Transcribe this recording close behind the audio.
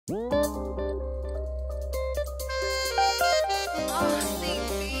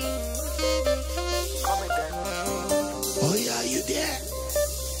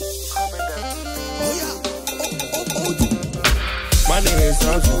is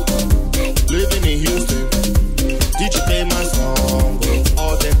Samson, living in Houston. Did you play my song?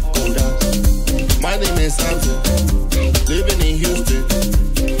 All them go dance. My name is Samson, living in Houston.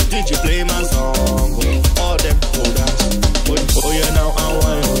 Did you play my song? All them go dance. Oh yeah, now I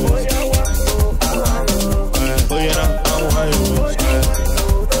want you. Oh yeah, now I want you.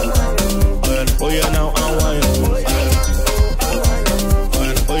 Oh yeah, now I want you.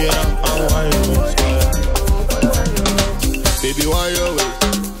 Oh yeah, now I want you. Baby, why you wait?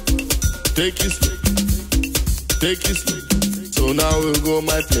 Take it slow, take it slow. So now we'll go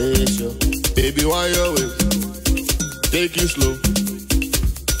my place, yo. Baby, why you wait? Take it slow,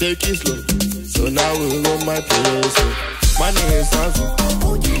 take it slow. So now we'll go my place, yo. My name is Samson,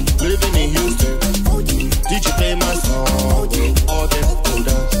 living in Houston. Did you play my song? All them go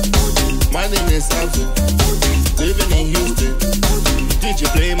dance. My name is Samson, living in Houston. Did you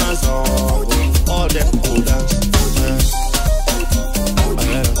play my song? All them go dance.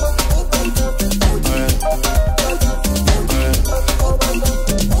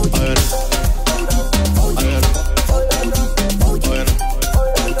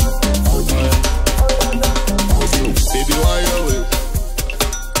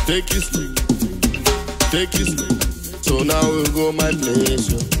 Take it slow, take it slow. So now we'll go my place,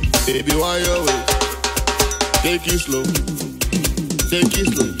 yo. Baby, why you wait? Take it slow, take it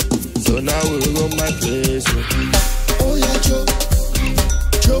slow. So now we'll go my place, yo. Oh yeah, Joe.